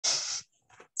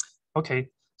Okay,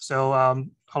 so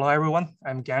hello everyone.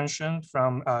 I'm Shen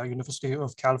from University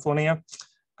of California,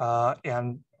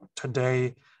 and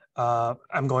today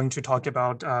I'm going to talk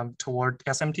about toward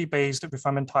SMT-based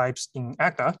refinement types in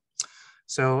Agda.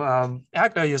 So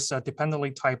Agda is a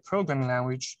dependently typed programming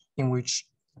language in which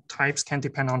types can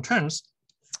depend on terms.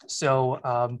 So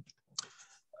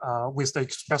with the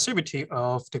expressivity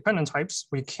of dependent types,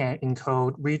 we can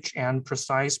encode rich and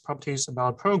precise properties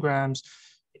about programs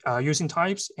using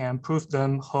types and prove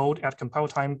them hold at compile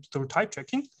time through type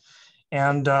checking.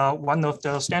 And one of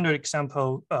the standard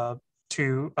example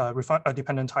to refine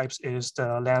dependent types is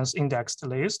the length indexed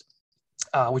list,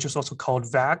 which is also called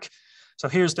VAC. So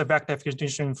here's the VAC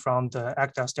definition from the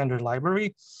Agda standard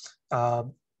library.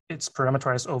 It's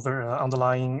parameterized over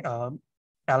underlying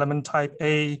element type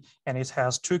A, and it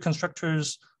has two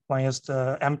constructors. One is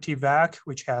the empty VAC,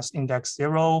 which has index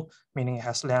 0, meaning it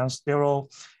has length 0.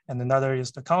 And another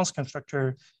is the const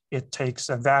constructor. It takes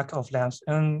a VAC of length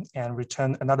n and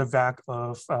return another VAC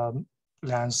of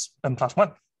length n plus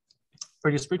 1.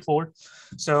 Pretty straightforward.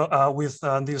 So with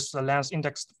this length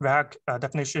indexed VAC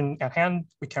definition at hand,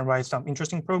 we can write some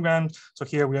interesting programs. So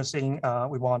here we are saying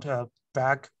we want a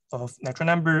VAC of natural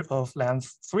number of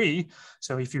length 3.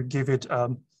 So if you give it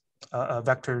a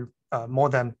vector more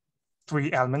than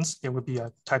 3 elements, there will be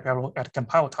a type error at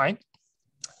compile time.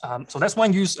 So that's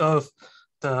one use of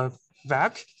the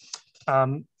VAC.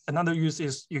 Another use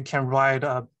is you can write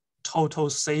a total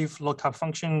safe lookup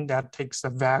function that takes a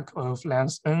VAC of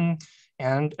length n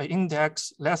and an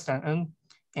index less than n,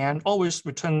 and always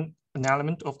return an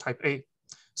element of type A.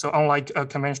 So unlike a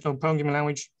conventional programming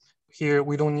language, here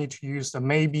we don't need to use the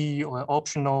maybe or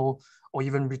optional or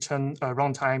even return a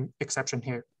runtime exception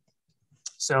here.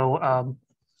 So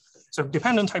so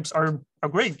dependent types are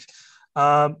great.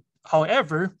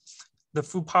 However, the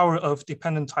full power of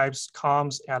dependent types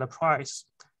comes at a price.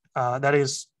 That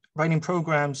is, writing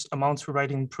programs amount to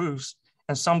writing proofs,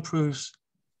 and some proofs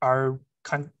are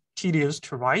kind of tedious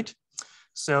to write.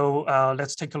 So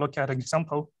let's take a look at an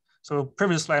example. So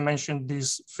previously I mentioned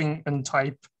this thing n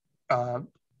type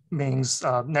means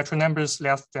natural numbers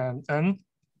less than n.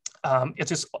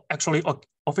 It is actually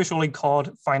officially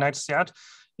called finite set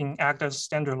in Agda's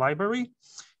standard library.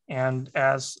 And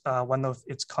as one of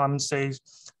its comments says,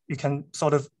 you can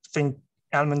sort of think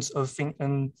elements of thing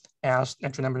n as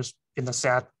natural numbers in the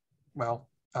set, well,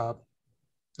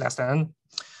 less than n.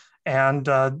 And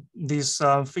this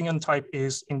thing n type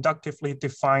is inductively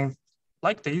defined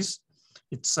like this.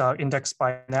 It's indexed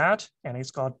by nat, and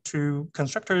it's got two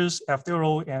constructors,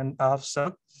 f0 and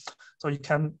f_sub. So you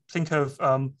can think of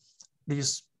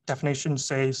this definition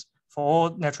says for all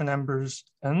natural numbers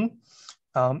n,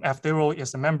 f0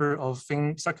 is a member of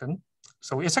thing second.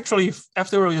 So it's actually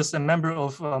f0 is a member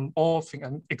of all thing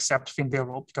n except thing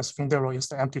 0, because thing 0 is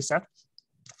the empty set.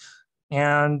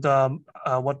 And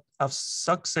what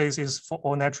f_sub says is for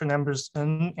all natural numbers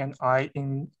n and I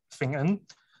in thing n,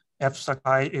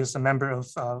 f_i is a member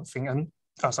of thing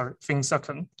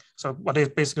second. So what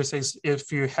it basically says,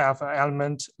 if you have an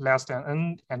element less than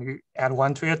n and you add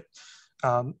 1 to it,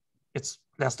 it's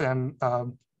less than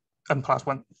n plus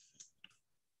 1.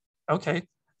 Okay.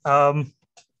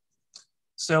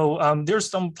 So there's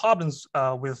some problems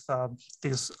with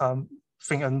this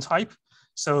thing n type.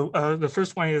 So the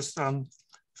first one is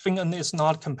thing n is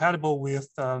not compatible with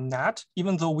nat,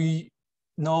 even though we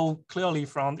know clearly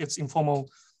from its informal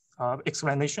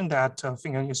explanation that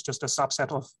thing n is just a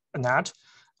subset of a nat,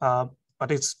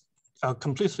 but it's a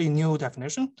completely new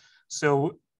definition.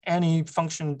 So any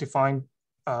function defined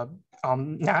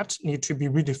nat need to be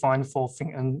redefined for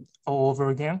thing n all over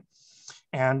again.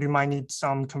 And you might need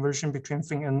some conversion between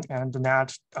thing n and the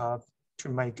nat to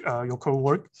make your code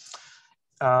work.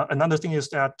 Another thing is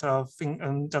that thing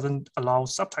n doesn't allow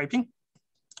subtyping.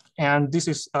 And this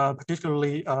is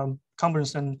particularly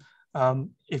cumbersome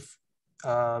if,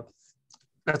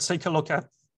 let's take a look at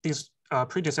this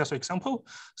predecessor example.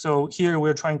 So here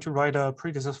we're trying to write a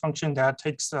predecessor function that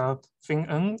takes thing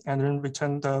n and then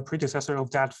return the predecessor of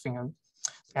that thing n.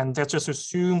 And let's just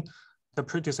assume the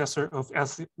predecessor of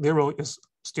f0 is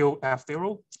still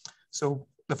f0. So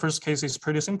the first case is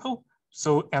pretty simple.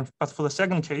 So, but for the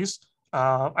second case,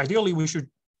 ideally we should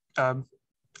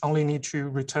only need to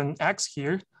return x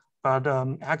here, but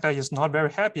Agda is not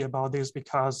very happy about this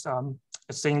because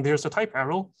it's saying there's a type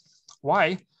error.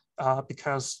 Why?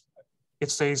 Because it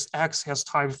says x has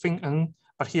type thing n,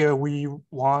 but here we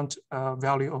want a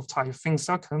value of type thing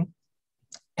second.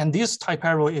 And this type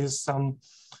error is,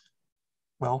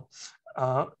 well,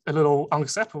 a little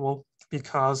unacceptable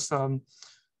because from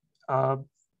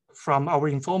our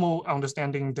informal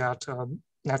understanding that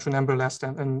natural number less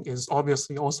than n is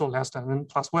obviously also less than n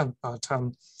plus 1, but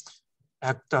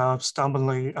Agda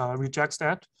stubbornly rejects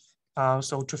that.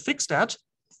 So to fix that,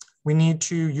 we need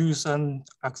to use an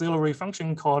auxiliary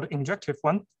function called injective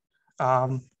one,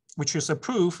 which is a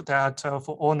proof that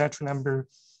for all natural number,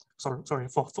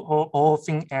 for all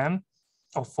thing n,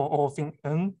 or for all thing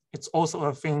n, it's also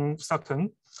a thing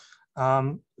second.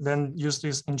 Then use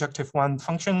this injective one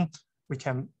function, we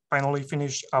can finally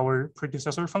finish our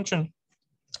predecessor function.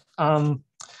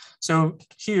 So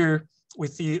here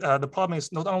with the problem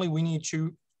is not only we need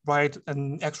to write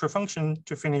an extra function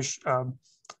to finish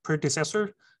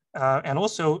predecessor, and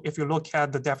also if you look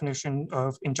at the definition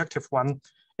of injective one,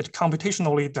 it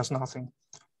computationally does nothing.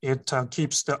 It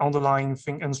keeps the underlying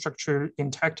thing and structure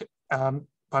intact,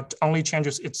 but only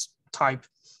changes its type.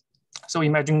 So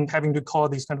imagine having to call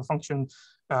this kind of function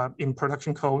in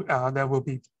production code, that will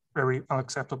be very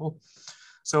unacceptable.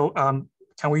 So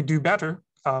can we do better?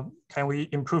 Can we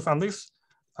improve on this?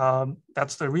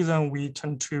 That's the reason we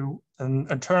turn to an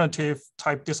alternative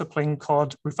type discipline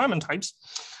called refinement types.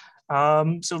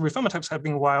 So refinement types have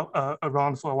been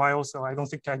around for a while, so I don't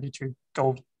think I need to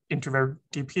go into very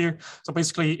deep here. So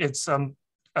basically it's a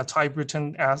type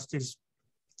written as this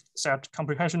set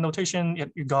comprehension notation.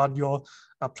 You got your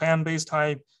plan-based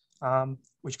type,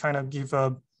 which kind of give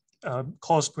a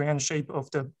coarse grained shape of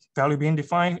the value being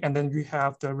defined. And then you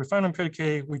have the refinement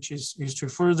predicate, which is used to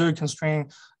further constrain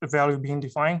the value being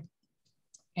defined.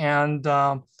 And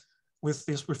with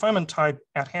this refinement type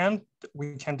at hand,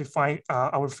 we can define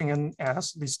our thing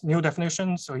as this new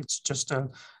definition. So it's just a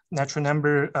natural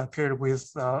number paired with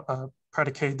a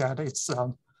predicate that it's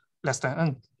less than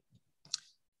n.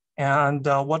 And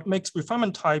what makes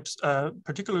refinement types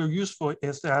particularly useful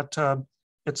is that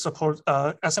it supports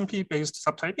SMT-based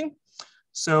subtyping.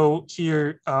 So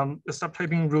here, the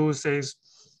subtyping rule says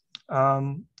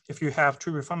if you have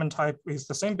two refinement type with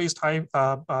the same base type,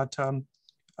 but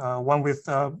one with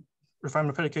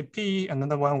refinement predicate P and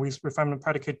another one with refinement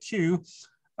predicate Q,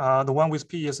 the one with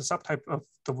P is a subtype of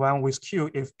the one with Q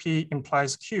if P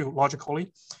implies Q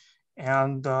logically.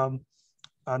 And the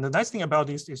nice thing about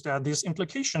this is that this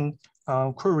implication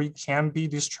query can be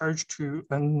discharged to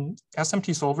an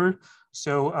SMT solver.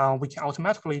 So we can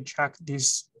automatically check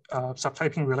this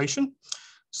subtyping relation.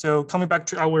 So coming back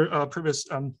to our previous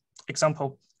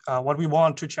example, what we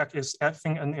want to check is if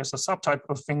thing n is a subtype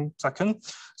of thing second.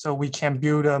 So we can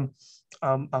build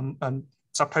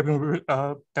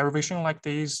subtyping derivation like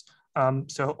this.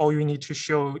 So all you need to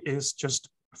show is just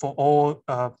for all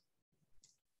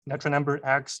natural number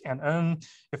x and n,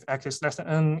 if x is less than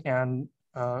n and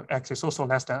x is also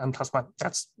less than n plus 1,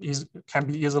 can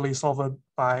be easily solved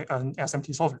by an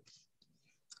SMT solver.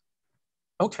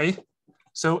 Okay,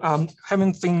 so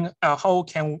having think how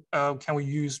can we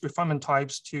use refinement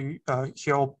types to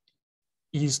help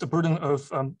ease the burden of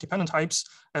dependent types?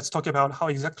 Let's talk about how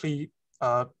exactly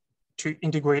to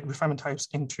integrate refinement types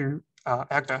into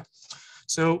Agda.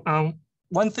 So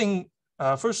one thing,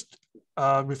 first,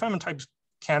 refinement types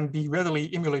can be readily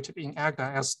emulated in Agda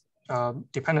as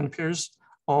dependent pairs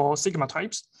or sigma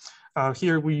types.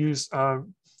 Here we use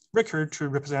record to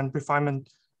represent refinement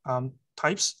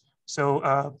types.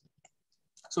 So,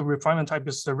 so refinement type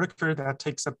is the record that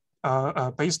takes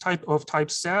a base type of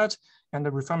type set and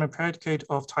the refinement predicate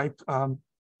of type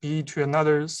B to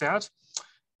another set.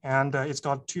 And it's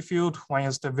got two fields. One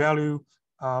is the value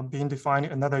being defined,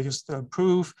 another is the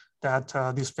proof that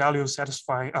these values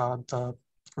satisfy the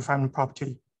refinement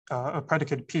property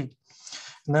predicate P.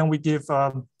 And then we give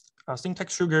a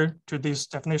syntax trigger to this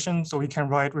definition, so we can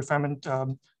write refinement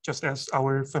just as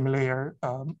our familiar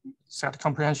set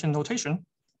comprehension notation.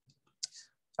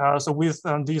 So with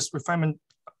this refinement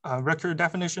record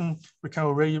definition, we can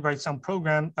already write some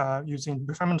program using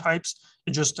refinement types.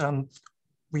 It just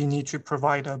we need to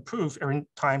provide a proof every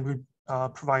time we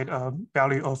provide a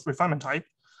value of refinement type.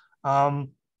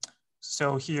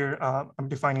 So here I'm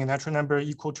defining a natural number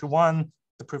equal to 1.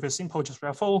 The proof is simple, just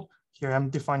ref-full. Here I'm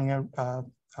defining a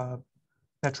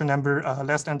natural number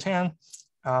less than 10.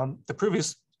 The proof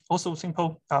is also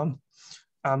simple.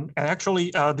 And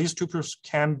actually, these two proofs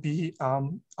can be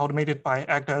automated by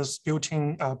Agda's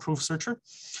built-in proof searcher.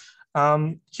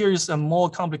 Here is a more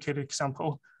complicated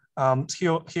example.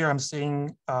 Here I'm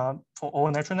saying for all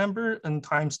natural number, n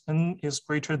times n is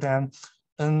greater than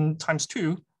n times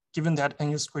 2, given that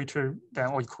n is greater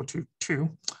than or equal to 2.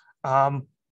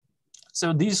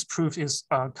 So this proof is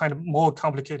kind of more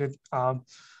complicated,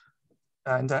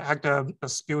 and the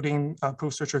Agda's built-in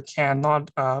proof searcher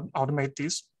cannot automate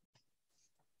this.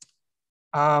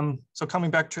 So coming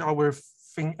back to our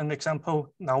thing n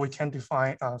example, now we can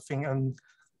define thing n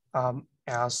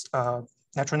as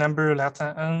natural number less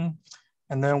than n,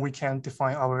 and then we can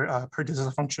define our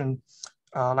predecessor function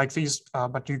like this,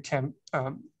 but you can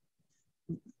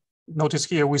notice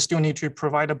here, we still need to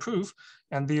provide a proof,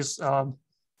 and this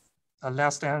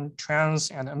less than trans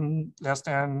and n less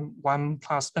than 1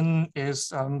 plus n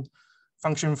is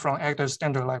function from Agda's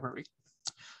standard library.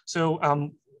 So,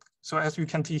 so as you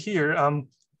can see here,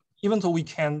 even though we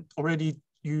can already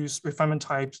use refinement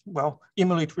types, well,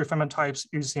 emulate refinement types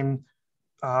using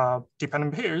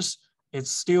dependent pairs,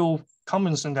 it's still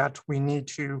common that we need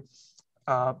to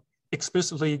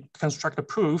explicitly construct a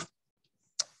proof.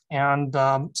 And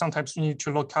sometimes you need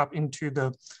to look up into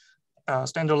the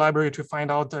standard library to find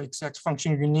out the exact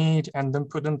function you need and then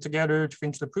put them together to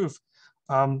finish the proof.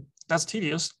 That's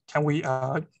tedious. Can we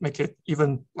make it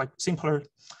even like simpler?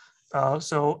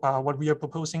 So what we are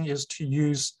proposing is to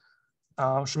use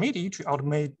SMT to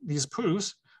automate these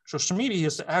proofs. So SMT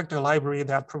is the Agda library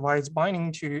that provides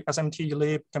binding to SMT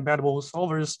lib compatible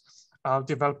solvers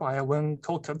developed by Wen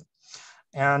Kolkeb.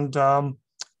 And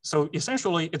so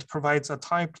essentially it provides a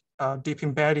typed deep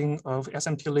embedding of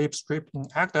SMT lib script in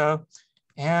Agda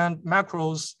and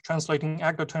macros translating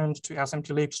Agda terms to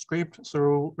SMT lib script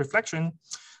through reflection.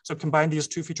 So combine these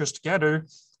two features together,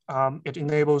 it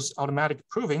enables automatic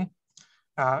proving.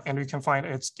 And you can find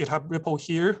its GitHub repo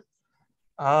here.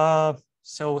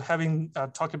 So having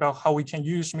talked about how we can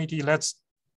use SMT, let's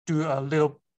do a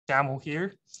little demo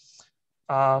here.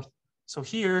 So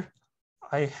here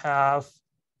I have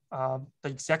the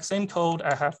exact same code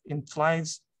I have in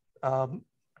slides,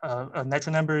 a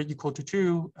natural number equal to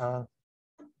 2,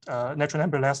 natural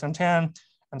number less than 10,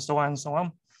 and so on and so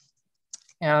on.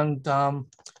 And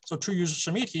so to use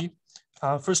SMT,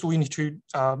 first we need to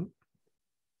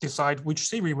decide which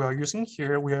series we are using.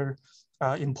 Here we are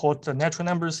import the natural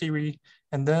number series,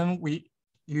 and then we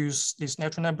use this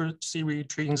natural number series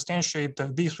to instantiate the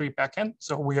V3 backend.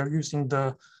 So we are using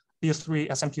the V3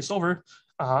 SMT solver,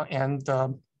 and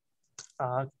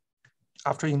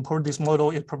after import this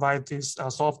model, it provides this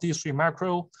solve V3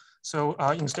 macro. So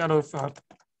instead of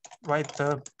write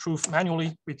the proof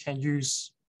manually, we can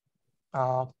use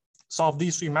solve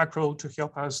V3 macro to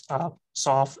help us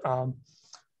solve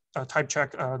type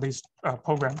check this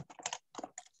program.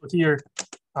 So here,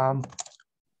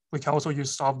 we can also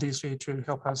use solve V3 to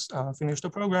help us finish the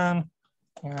program.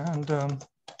 And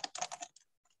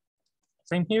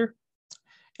same here.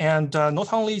 And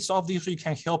not only solve V3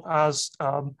 can help us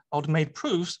automate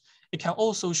proofs, it can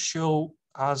also show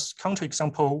us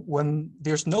counterexample when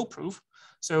there's no proof.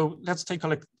 So let's take a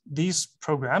look at this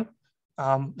program.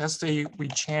 Let's say we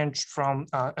change from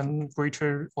n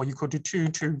greater or equal to 2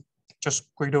 to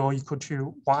just greater or equal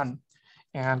to 1.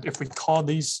 And if we call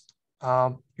this,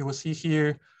 you will see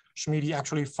here, SMT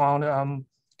actually found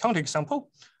counterexample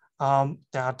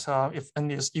that if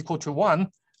n is equal to 1,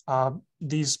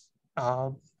 this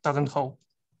doesn't hold.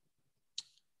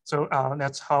 So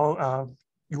that's how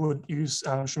you would use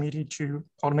SMT to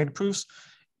automate proofs.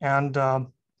 And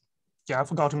yeah, I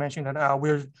forgot to mention that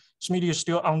SMT is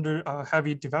still under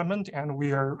heavy development, and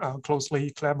we are closely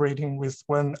collaborating with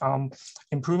Wen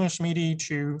improving SMT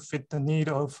to fit the need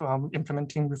of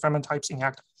implementing refinement types in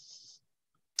Agda.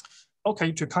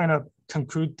 Okay, to kind of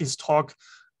conclude this talk,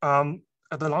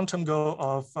 the long-term goal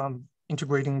of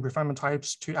integrating refinement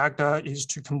types to Agda is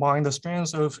to combine the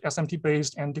strengths of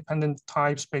SMT-based and dependent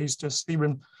types-based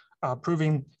theorem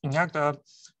proving in Agda.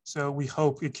 So we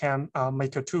hope we can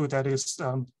make a tool that is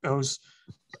both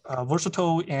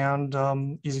versatile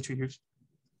and easy to use.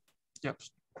 Yep,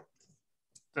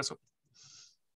 that's all.